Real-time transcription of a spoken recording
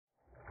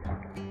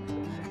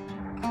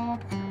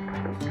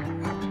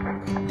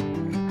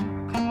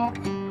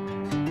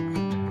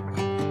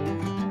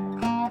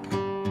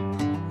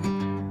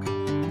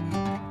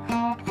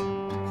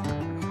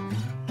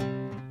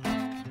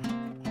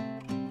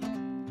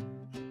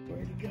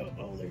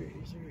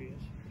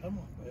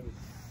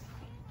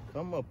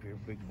Come up here,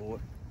 big boy.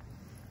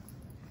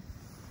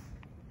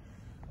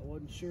 I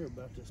wasn't sure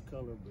about this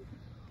color, but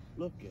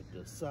look at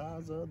the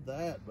size of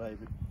that,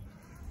 baby.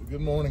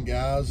 Good morning,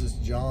 guys. It's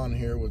John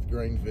here with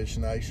Greenfish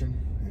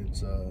Nation.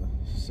 It's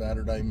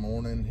Saturday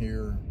morning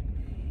here,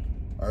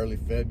 early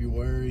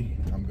February.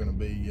 I'm going to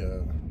be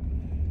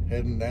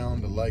heading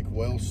down to Lake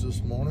Welsh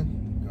this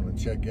morning. Going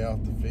to check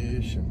out the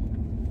fish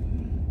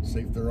and see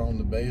if they're on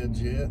the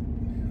beds yet.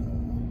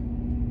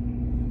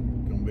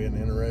 Going to be an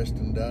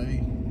interesting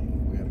day.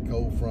 We had a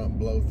cold front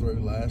blow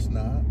through last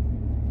night.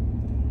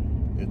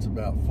 It's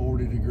about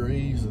 40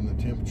 degrees and the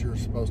temperature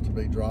is supposed to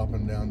be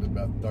dropping down to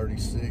about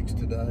 36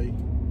 today.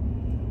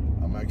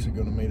 I'm actually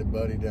going to meet a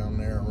buddy down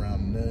there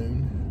around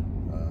noon.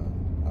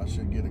 I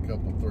should get a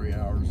couple, 3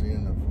 hours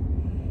in of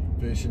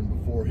fishing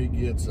before he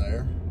gets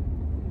there.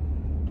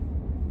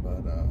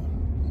 But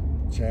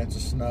chance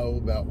of snow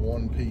about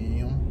 1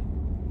 p.m.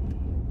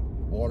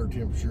 Water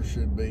temperature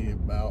should be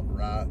about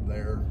right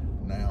there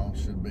now.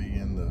 Should be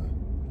in the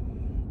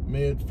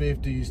mid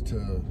 50s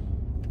to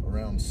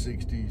around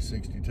 60,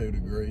 62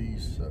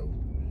 degrees. So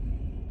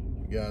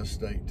you guys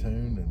stay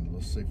tuned and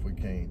let's see if we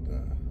can't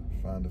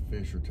find a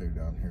fish or two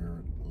down here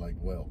at Lake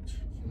Welch.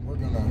 We're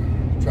gonna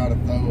try to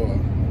throw a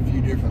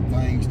few different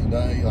things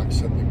today. Like I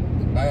said,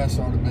 the bass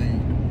ought to be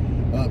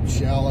up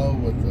shallow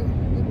with the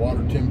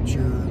water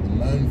temperature. The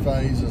moon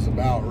phase is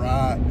about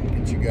right.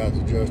 Get you guys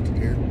adjusted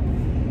here.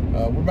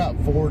 We're about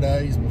 4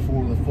 days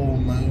before the full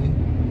moon.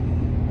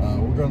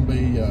 We're going to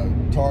be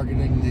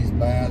targeting these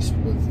bass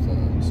with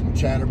some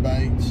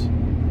chatterbaits,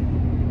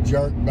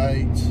 jerk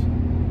baits.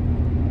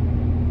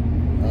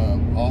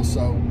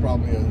 Also,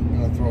 probably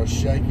going to throw a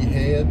shaky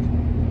head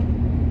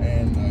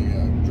and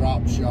a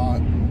drop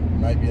shot,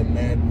 maybe a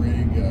Ned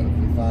rig if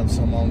we find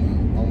some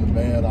on the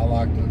bed. I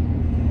like to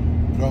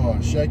throw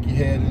a shaky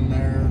head in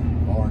there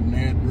or a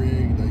Ned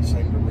rig. They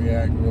seem to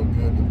react real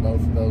good to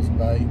both of those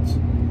baits.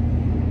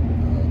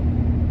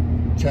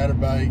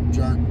 Chatterbait,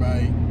 jerk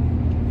bait,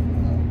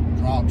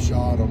 drop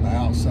shot on the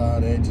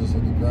outside edges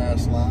of the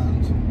grass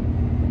lines.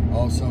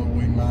 Also,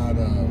 we might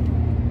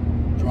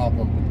drop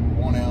a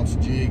 1 ounce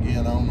jig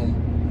in on them,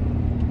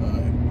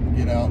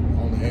 get out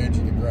on the edge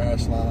of the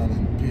grass line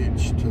and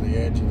pitch to the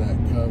edge of that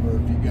cover.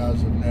 If you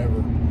guys have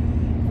never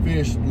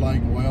fished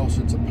Lake Welsh,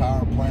 it's a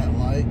power plant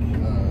lake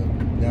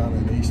down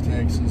in East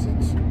Texas.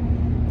 It's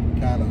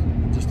kind of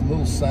just a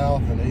little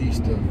south and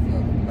east of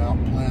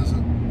Mount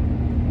Pleasant.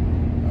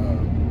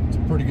 It's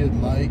a pretty good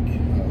lake,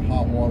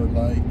 hot water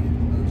lake.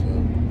 There's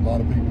a lot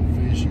of people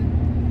fishing,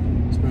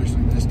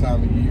 especially this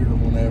time of year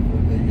whenever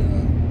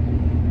the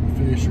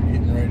fish are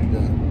getting ready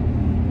to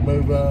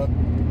move up.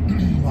 I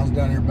was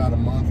down here about a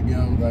month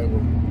ago. They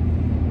were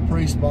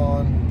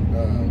pre-spawn.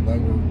 They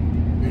were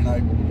being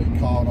able to be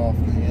caught off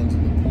the ends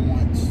of the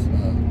points,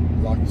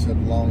 like I said,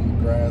 along the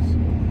grass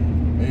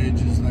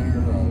edges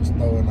there. I was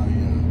throwing a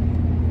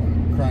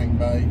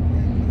crankbait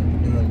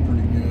and doing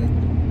pretty good.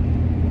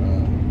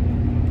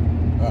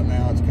 Right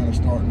now it's kind of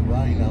starting to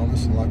rain on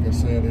us, and like I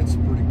said, it's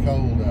pretty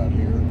cold out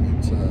here.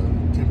 It's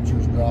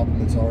temperature's dropping.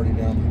 It's already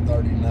down to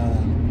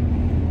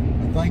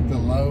 39. I think the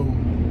low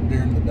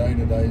during the day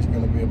today is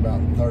going to be about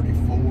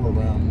 34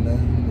 around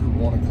noon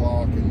or 1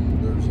 o'clock, and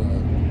there's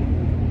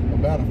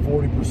about a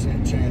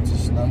 40% chance of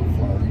snow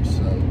flurries,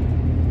 so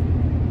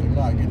we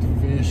might get to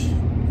fish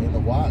in the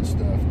white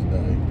stuff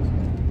today.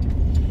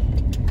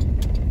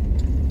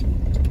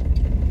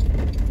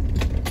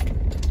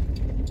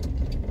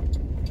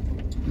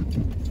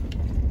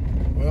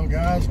 Well,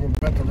 guys, we're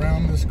about to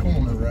round this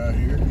corner right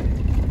here.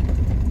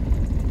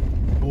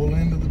 Pull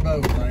into the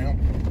boat ramp.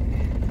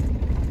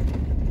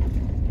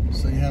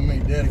 See how many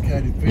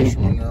dedicated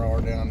fishermen there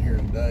are down here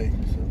today.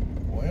 So,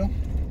 well,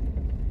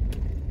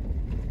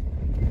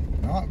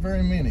 not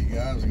very many,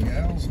 guys and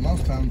gals.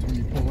 Most times when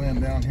you pull in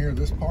down here,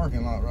 this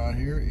parking lot right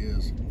here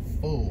is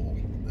full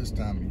this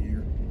time of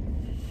year.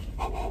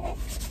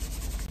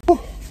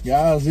 Whew.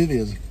 Guys, it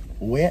is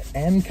wet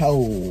and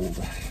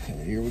cold.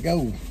 Here we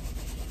go.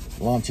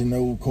 Launching the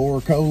old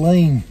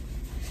choline.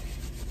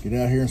 Get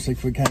out here and see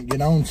if we can't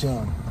get on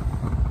some.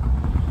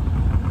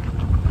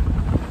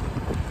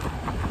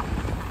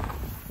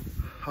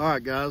 All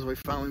right, guys, we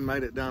finally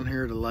made it down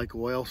here to Lake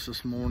Welsh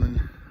this morning.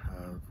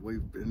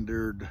 We've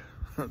endured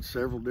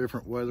several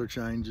different weather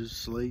changes: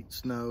 sleet,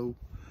 snow,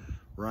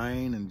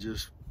 rain, and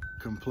just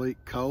complete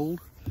cold.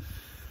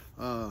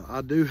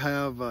 I do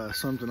have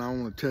something I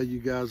want to tell you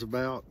guys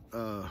about.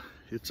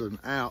 It's an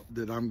app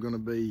that I'm going to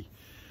be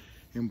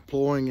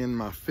employing in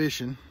my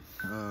fishing.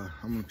 I'm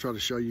going to try to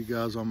show you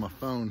guys on my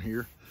phone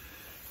here.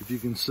 If you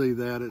can see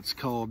that, it's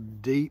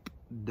called Deep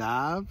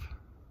Dive.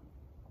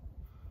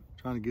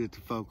 Trying to get it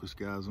to focus,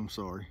 guys, I'm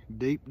sorry.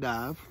 Deep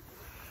Dive.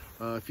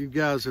 If you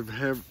guys have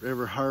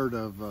ever heard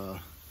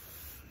of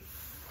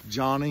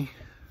Johnny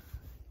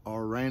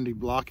or Randy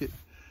Blockett,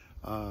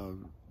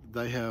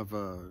 they have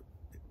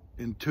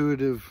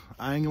Intuitive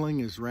Angling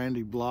is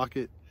Randy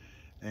Blockett,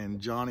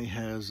 and Johnny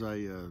has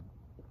a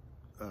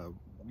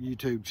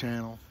YouTube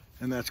channel,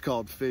 and that's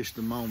called Fish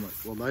the Moment.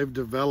 Well, they've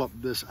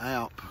developed this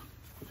app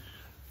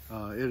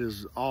It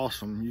is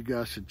awesome. You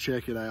guys should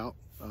check it out.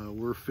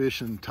 We're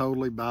fishing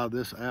totally by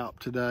this app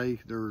today.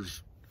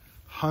 There's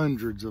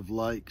hundreds of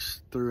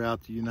lakes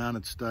throughout the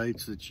United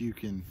States that you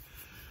can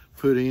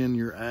put in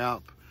your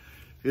app.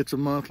 It's a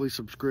monthly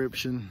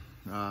subscription.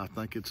 I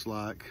think it's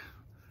like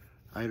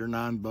 $8 or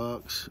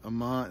 $9 a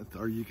month,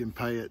 or you can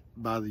pay it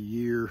by the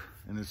year,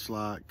 and it's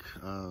like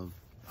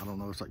I don't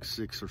know, it's like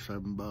 $6 or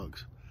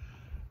 $7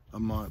 a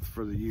month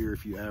for the year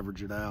if you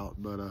average it out.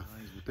 But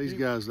these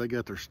guys, they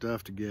got their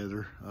stuff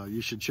together.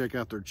 You should check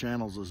out their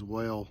channels as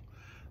well.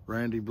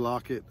 Randy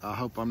Blockett, I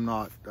hope I'm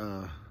not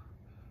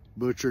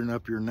butchering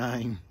up your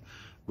name,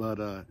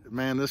 but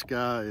man, this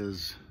guy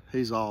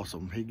he's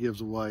awesome. He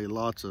gives away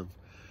lots of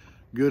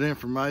good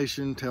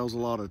information, tells a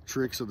lot of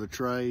tricks of the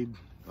trade,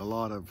 a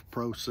lot of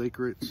pro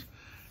secrets,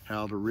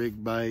 how to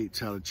rig baits,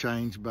 how to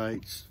change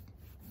baits,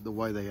 the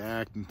way they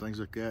act and things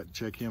like that.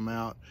 Check him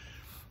out.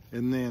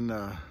 And then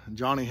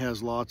Johnny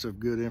has lots of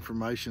good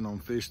information on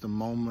Fish the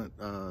Moment,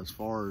 as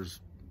far as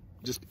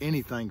just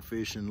anything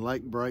fishing,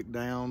 lake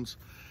breakdowns,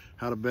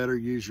 how to better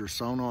use your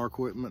sonar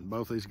equipment.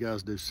 Both these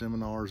guys do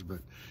seminars. But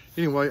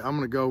anyway, I'm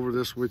gonna go over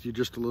this with you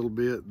just a little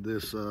bit.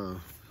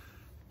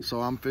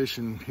 So I'm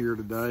fishing here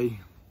today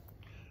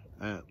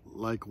at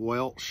Lake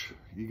Welsh.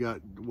 You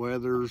got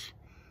weathers,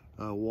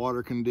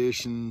 water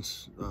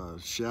conditions,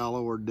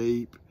 shallow or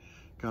deep.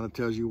 Kind of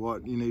tells you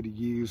what you need to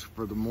use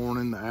for the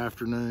morning, the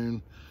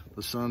afternoon,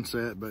 the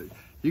sunset. But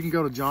you can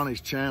go to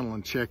Johnny's channel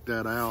and check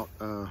that out.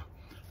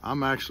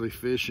 I'm actually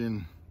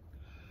fishing,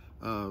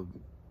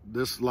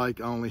 this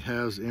lake only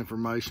has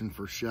information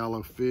for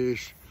shallow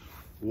fish.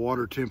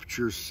 Water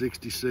temperature is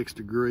 66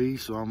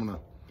 degrees, so I'm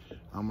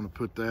gonna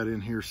put that in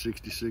here,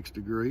 66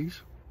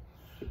 degrees.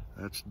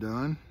 That's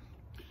done.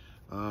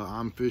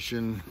 I'm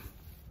fishing,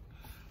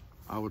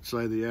 I would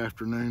say, the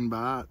afternoon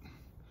bite.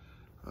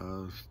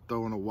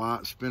 Throwing a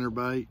white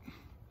spinnerbait,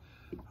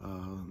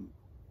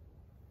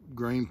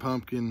 green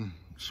pumpkin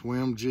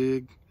swim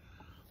jig,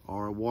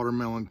 or a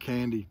watermelon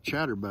candy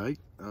chatterbait.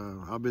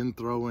 I've been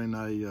throwing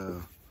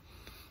a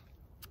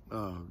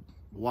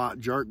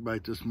white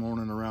jerkbait this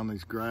morning around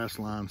these grass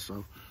lines.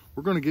 So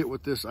we're gonna get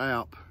with this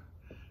app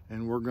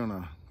and we're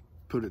gonna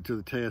put it to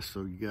the test,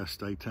 so you guys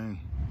stay tuned.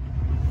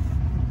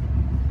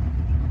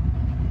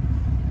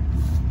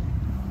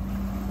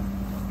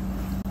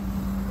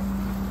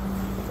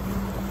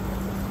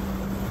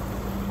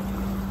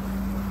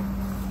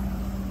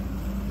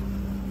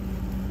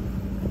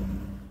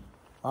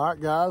 All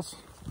right, guys,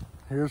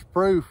 here's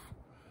proof.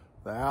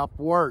 The app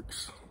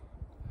works.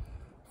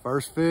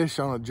 First fish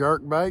on a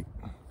jerk bait.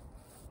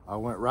 I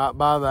went right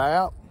by the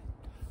app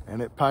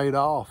and it paid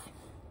off.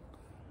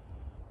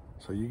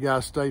 So you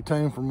guys stay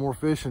tuned for more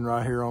fishing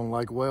right here on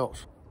Lake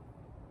Welsh.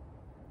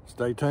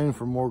 Stay tuned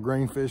for more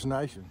Greenfish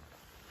Nation.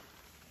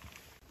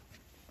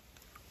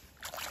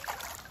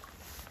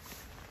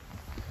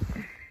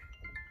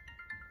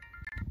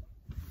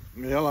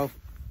 Hello.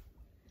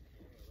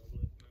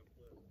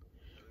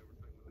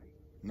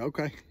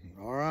 Okay,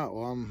 all right,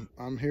 well,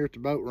 I'm here at the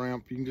boat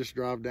ramp. You can just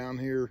drive down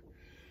here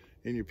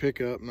in your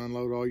pickup and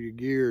unload all your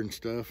gear and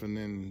stuff, and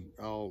then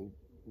I'll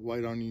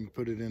wait on you and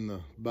put it in the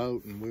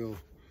boat, and we'll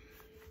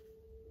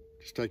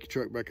just take your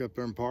truck back up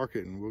there and park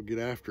it, and we'll get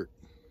after it.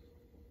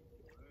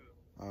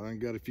 I done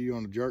got a few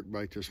on the jerk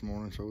bait this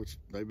morning, so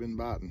they've been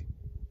biting.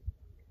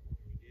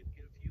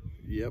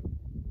 Yep.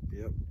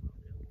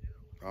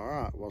 All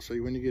right, well, I'll see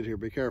you when you get here.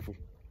 Be careful.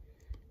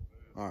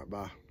 All right,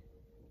 bye.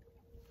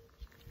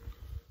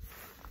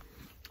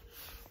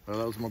 Well,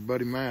 that was my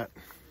buddy Matt.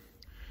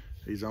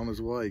 He's on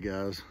his way,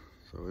 guys.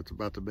 So it's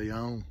about to be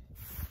on.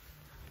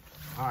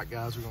 All right,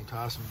 guys, we're gonna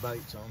tie some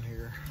baits on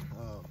here.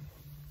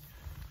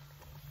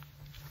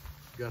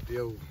 Got the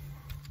old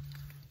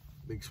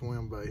big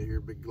swim bait here,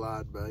 big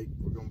glide bait.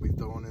 We're gonna be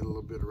throwing it a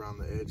little bit around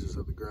the edges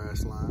of the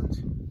grass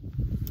lines.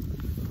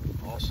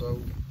 Also,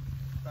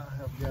 I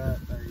have got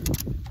a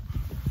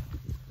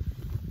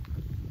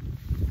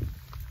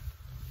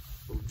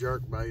little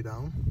jerk bait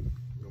on.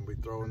 I'm gonna be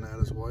throwing that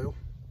as well.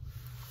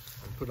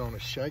 Put on a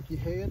shaky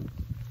head,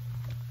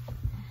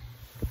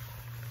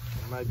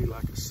 maybe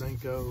like a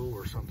Cinco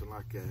or something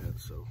like that.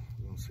 So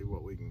we're gonna see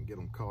what we can get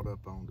them caught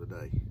up on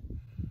today.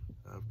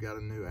 I've got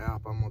a new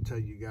app I'm gonna tell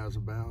you guys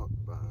about,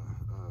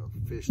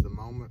 Fish the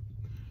Moment.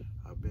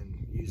 I've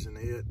been using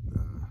it.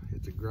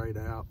 It's a great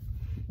app.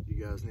 You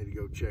guys need to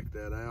go check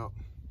that out.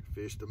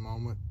 Fish the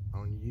Moment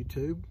on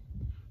YouTube.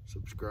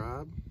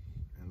 Subscribe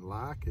and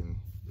like and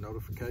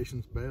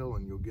notifications bell,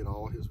 and you'll get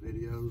all his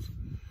videos.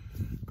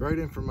 Great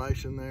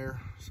information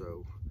there.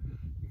 So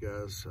you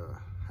guys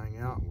hang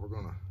out, and we're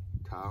gonna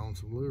tie on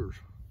some lures.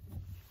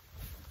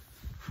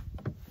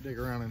 Dig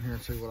around in here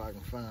and see what I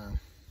can find.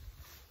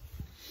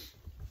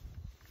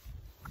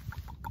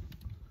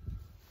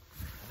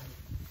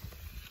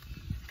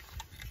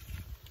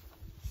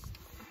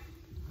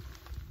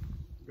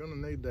 Gonna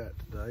need that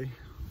today.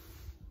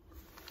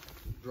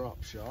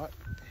 Drop shot.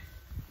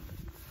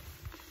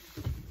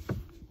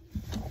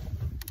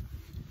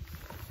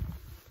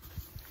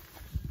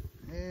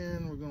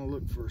 And we're gonna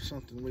look for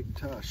something we can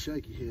tie a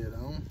shaky head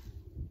on.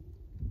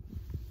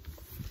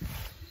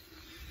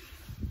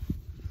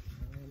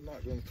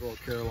 Not going to throw a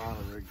Carolina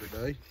rig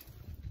today.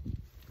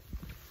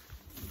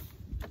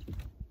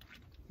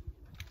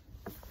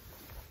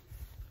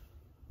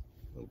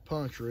 Little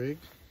punch rig.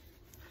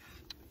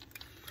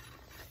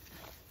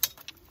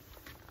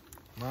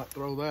 Might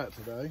throw that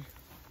today.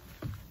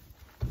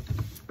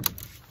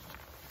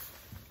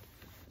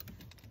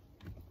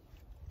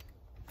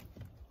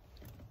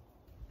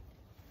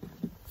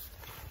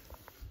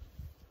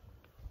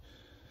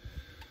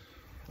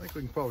 I think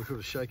we can probably put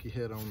a shaky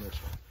head on this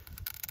one.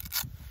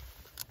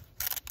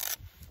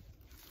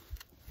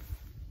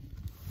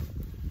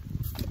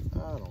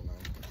 I don't know.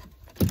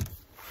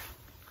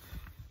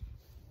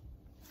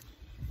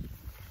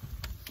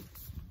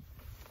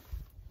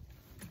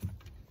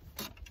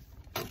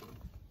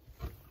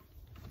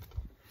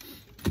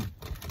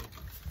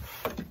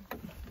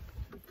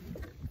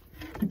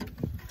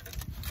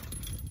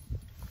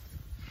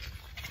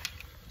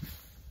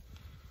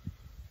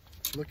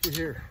 Looky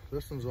here,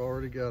 this one's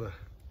already got a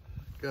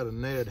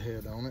Ned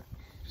head on it,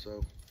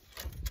 so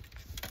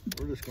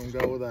we're just gonna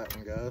go with that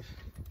one, guys.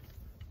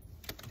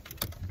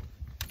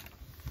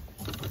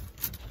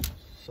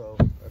 So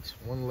that's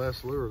one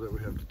less lure that we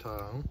have to tie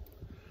on.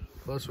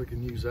 Plus we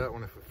can use that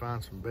one if we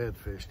find some bed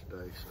fish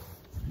today. So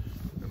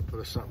I'm gonna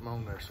put something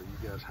on there so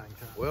you guys hang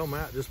tight. Well,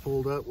 Matt just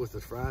pulled up with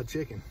the fried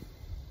chicken.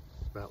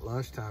 About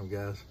lunchtime,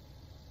 guys.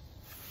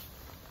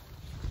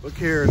 Look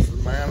here, it's the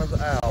man of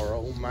the hour,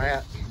 old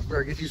Matt.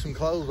 Better get you some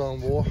clothes on,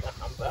 boy.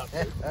 I'm about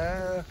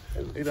to.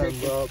 He done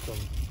brought some.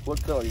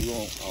 What color you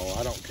want? Oh,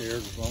 I don't care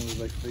as long as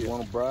they fit. You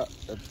want a bright?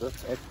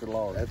 That's extra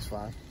large. That's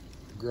fine.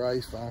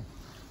 Gray's fine.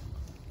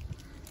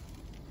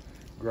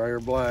 Gray or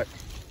black.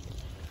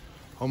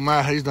 Oh,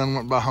 Matt, he's done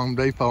went by Home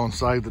Depot and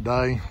saved the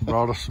day.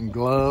 Brought us some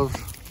gloves.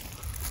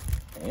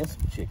 And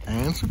some chicken.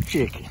 And some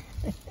chicken.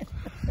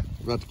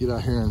 We're about to get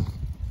out here and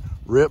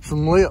rip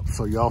some lips,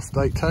 so y'all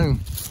stay tuned.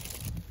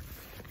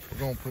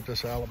 We're gonna put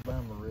this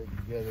Alabama rig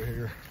together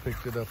here.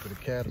 Picked it up at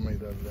Academy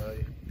the other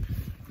day.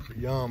 It's a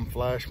Yum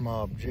Flash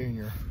Mob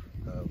Junior.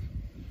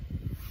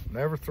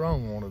 Never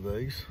thrown one of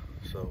these,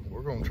 so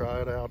we're gonna try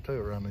it out too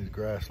around these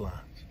grass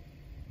lines.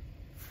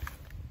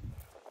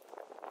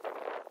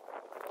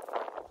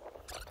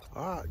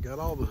 All right, got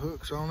all the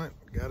hooks on it,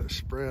 got it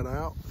spread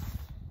out.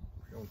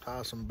 We're gonna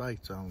tie some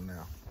baits on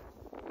now.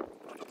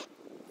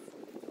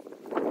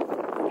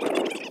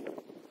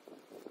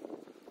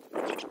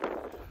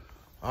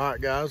 All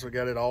right, guys, we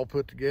got it all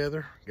put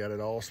together, got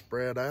it all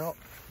spread out.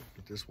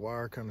 Get this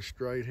wire kind of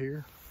straight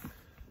here.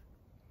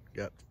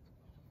 Got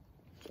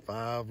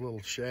 5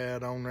 little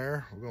shad on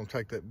there. We're gonna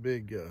take that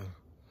big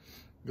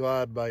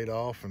glide bait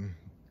off and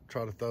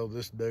try to throw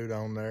this dude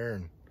on there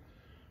and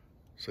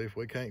see if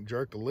we can't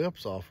jerk the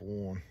lips off of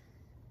one.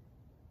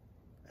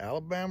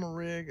 Alabama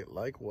rig at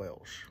Lake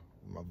Welsh,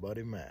 with my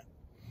buddy Matt.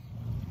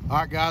 All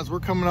right, guys, we're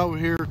coming over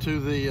here to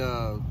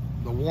the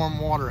warm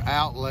water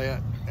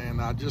outlet,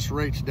 and I just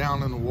reached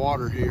down in the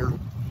water here.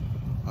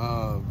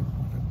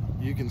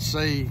 You can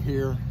see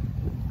here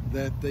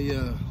that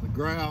the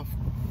graph,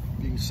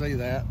 you can see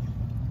that.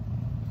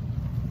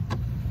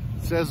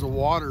 It says the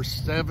water's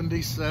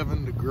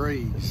 77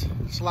 degrees.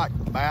 It's like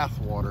bath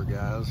water,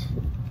 guys.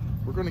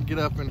 We're gonna get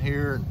up in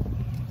here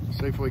and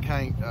see if we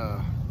can't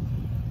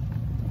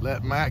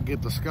let Matt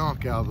get the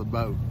skunk out of the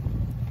boat.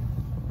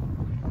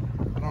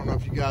 I don't know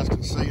if you guys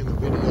can see in the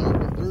video,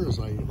 but there is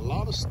a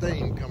lot of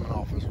steam coming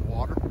off this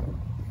water.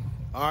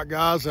 All right,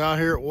 guys, out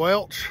here at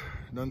Welch,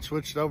 done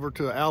switched over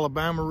to an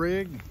Alabama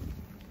rig.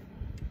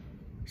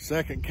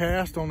 Second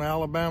cast on the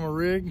Alabama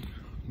rig.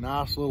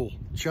 Nice little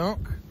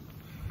chunk.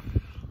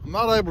 I'm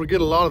not able to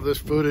get a lot of this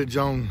footage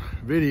on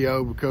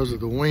video because of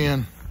the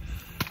wind.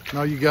 I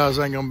know you guys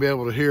ain't gonna be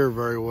able to hear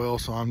very well,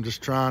 so I'm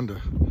just trying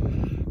to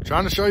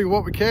show you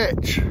what we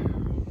catch.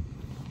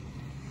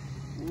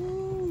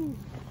 Woo.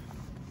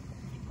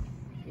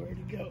 Where'd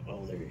he go?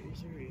 Oh, there he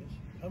is. There he is.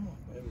 Come on,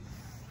 baby.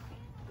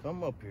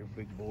 Come up here,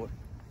 big boy.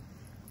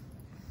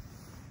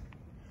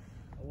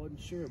 I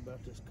wasn't sure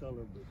about this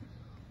color, but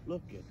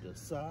look at the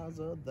size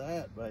of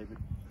that, baby.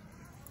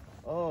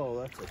 Oh,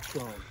 that's a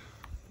chunk.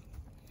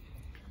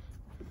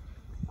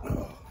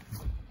 Oh,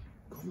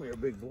 come here,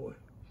 big boy.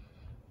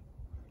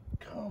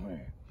 Come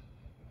here.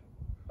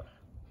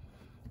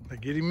 Now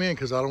get him in,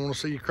 because I don't want to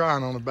see you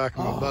crying on the back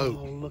of my boat.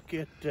 Oh, look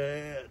at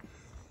that.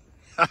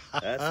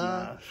 That's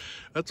nice.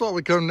 That's what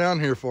we come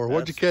down here for.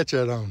 What'd you catch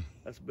that on?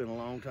 That's been a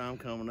long time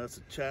coming. That's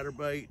a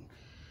chatterbait.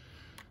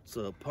 It's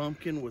a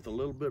pumpkin with a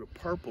little bit of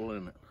purple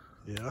in it.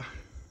 Yeah.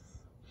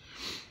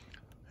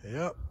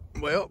 Yep.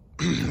 Well,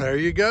 there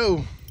you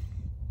go.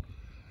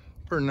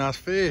 Pretty nice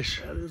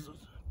fish. That is a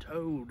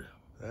toad.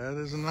 That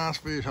is a nice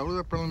fish. Hold it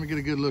up and let me get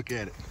a good look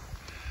at it.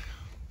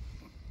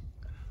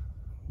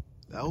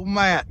 Old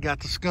Matt got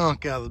the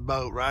skunk out of the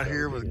boat right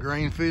here with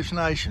Greenfish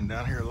Nation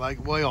down here at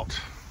Lake Welch.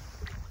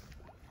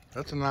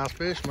 That's a nice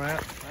fish,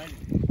 Matt.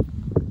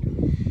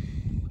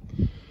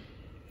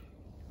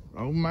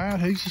 Old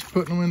Matt, he's just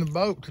putting them in the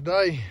boat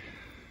today.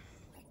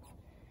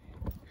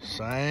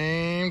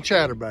 Same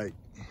chatterbait.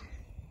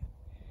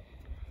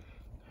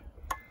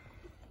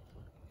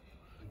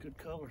 Good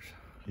colors.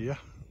 Yeah.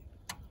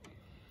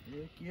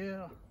 Heck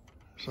yeah.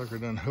 Sucker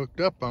done hooked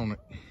up on it.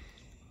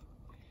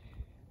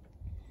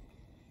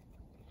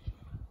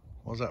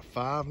 Was that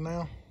 5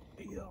 now?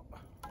 Yep.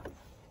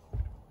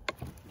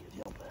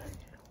 Get him back.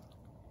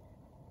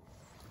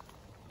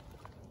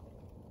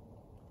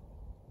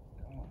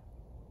 Come on.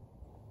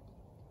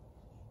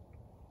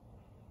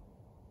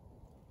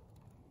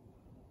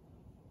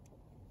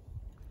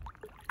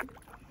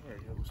 There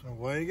he goes.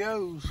 Away he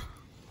goes.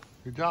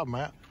 Good job,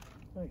 Matt.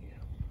 Thank you.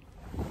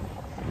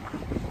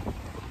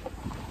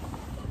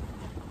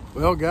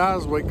 Well,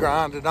 guys, we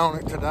grinded on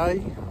it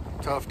today.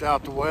 Toughed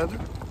out the weather.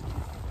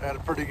 Had a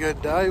pretty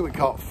good day. We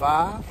caught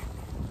 5.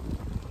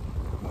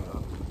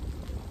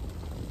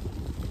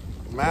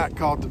 Matt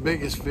caught the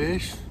biggest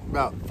fish,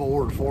 about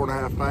 4 to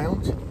 4.5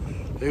 pounds.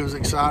 He was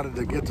excited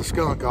to get the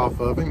skunk off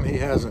of him. He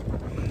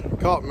hasn't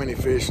caught many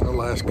fish in the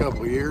last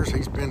couple of years.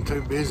 He's been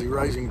too busy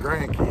raising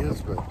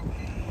grandkids. But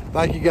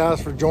thank you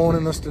guys for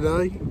joining us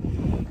today.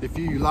 If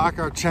you like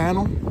our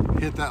channel,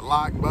 hit that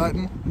like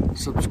button,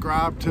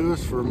 subscribe to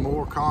us for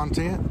more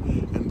content,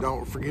 and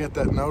don't forget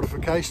that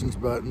notifications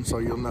button so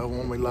you'll know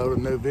when we load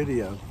a new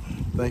video.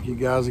 Thank you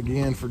guys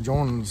again for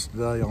joining us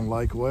today on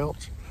Lake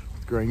Welch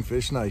with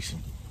Greenfish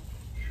Nation.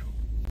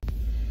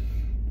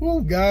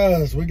 Well,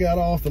 guys, we got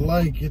off the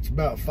lake. It's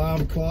about 5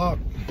 o'clock.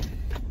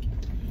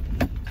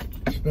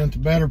 Spent the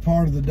better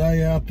part of the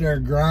day out there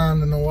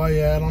grinding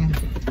away at them,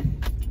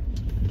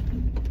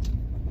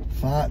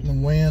 fighting the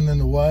wind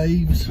and the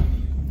waves.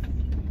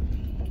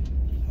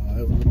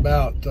 It was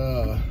about, at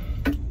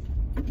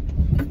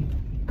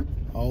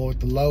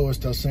the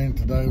lowest I seen it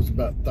today was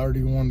about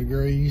 31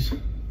 degrees.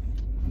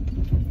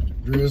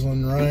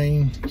 Drizzling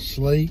rain,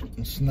 sleet,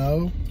 and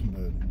snow.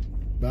 But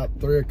about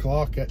 3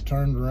 o'clock, that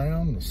turned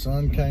around. The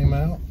sun came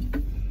out.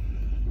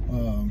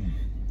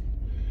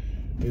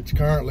 It's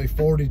currently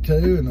 42,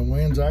 and the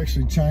wind's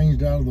actually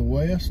changed out of the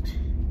west.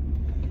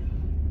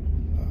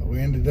 We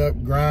ended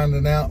up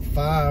grinding out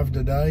 5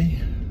 today.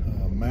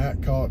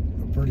 Matt caught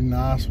a pretty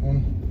nice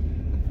one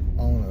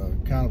on a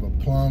kind of a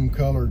plum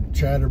colored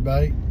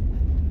chatterbait.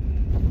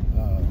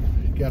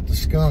 He got the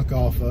skunk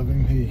off of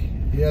him.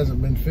 He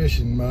hasn't been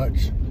fishing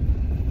much.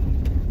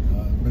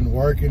 Been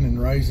working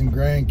and raising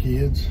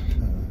grandkids.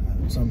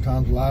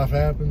 Sometimes life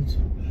happens,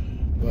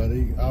 but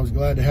I was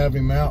glad to have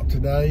him out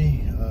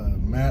today.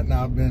 Matt and I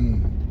have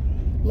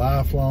been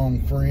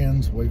lifelong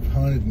friends. We've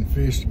hunted and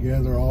fished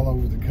together all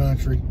over the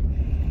country.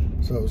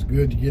 So it was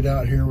good to get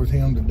out here with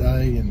him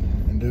today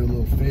and do a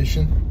little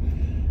fishing.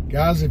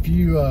 Guys, if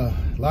you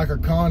like our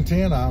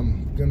content,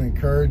 I'm gonna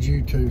encourage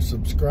you to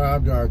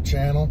subscribe to our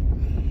channel.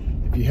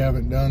 If you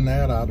haven't done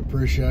that, I'd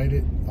appreciate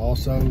it.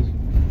 Also,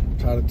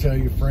 try to tell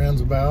your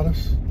friends about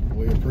us.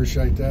 We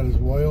appreciate that as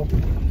well.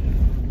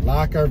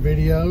 Like our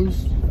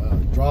videos,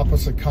 drop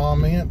us a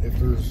comment if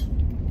there's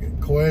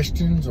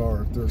questions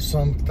or if there's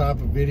some type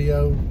of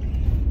video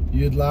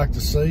you'd like to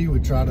see. We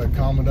try to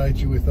accommodate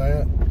you with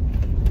that.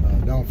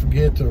 Don't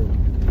forget to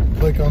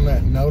click on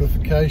that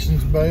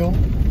notifications bell.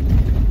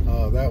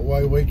 That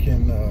way we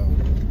can,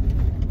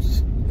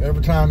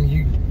 every time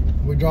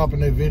we drop a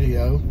new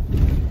video,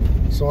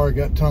 sorry,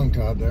 got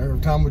tongue-tied there. Every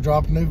time we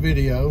drop a new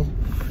video,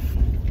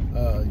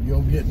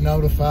 you'll get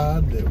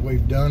notified that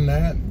we've done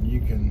that, and you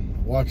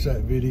can watch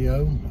that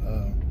video.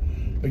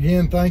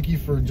 Again, thank you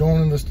for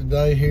joining us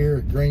today here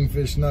at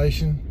Greenfish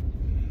Nation.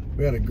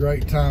 We had a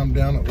great time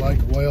down at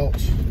Lake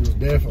Welch. It was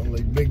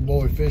definitely big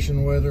boy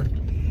fishing weather.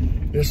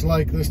 This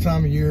lake this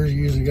time of year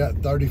usually got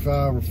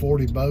 35 or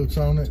 40 boats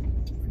on it.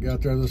 We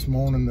got there this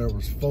morning, there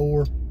was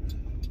 4.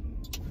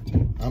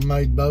 I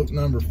made boat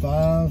number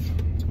 5.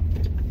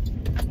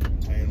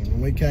 And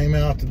when we came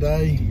out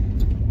today,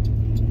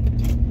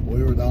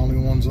 we were the only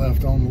ones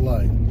left on the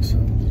lake. So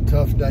it was a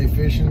tough day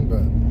fishing,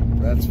 but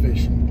that's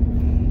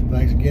fishing.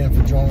 Thanks again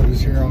for joining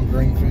us here on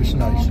Greenfish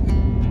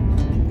Nation.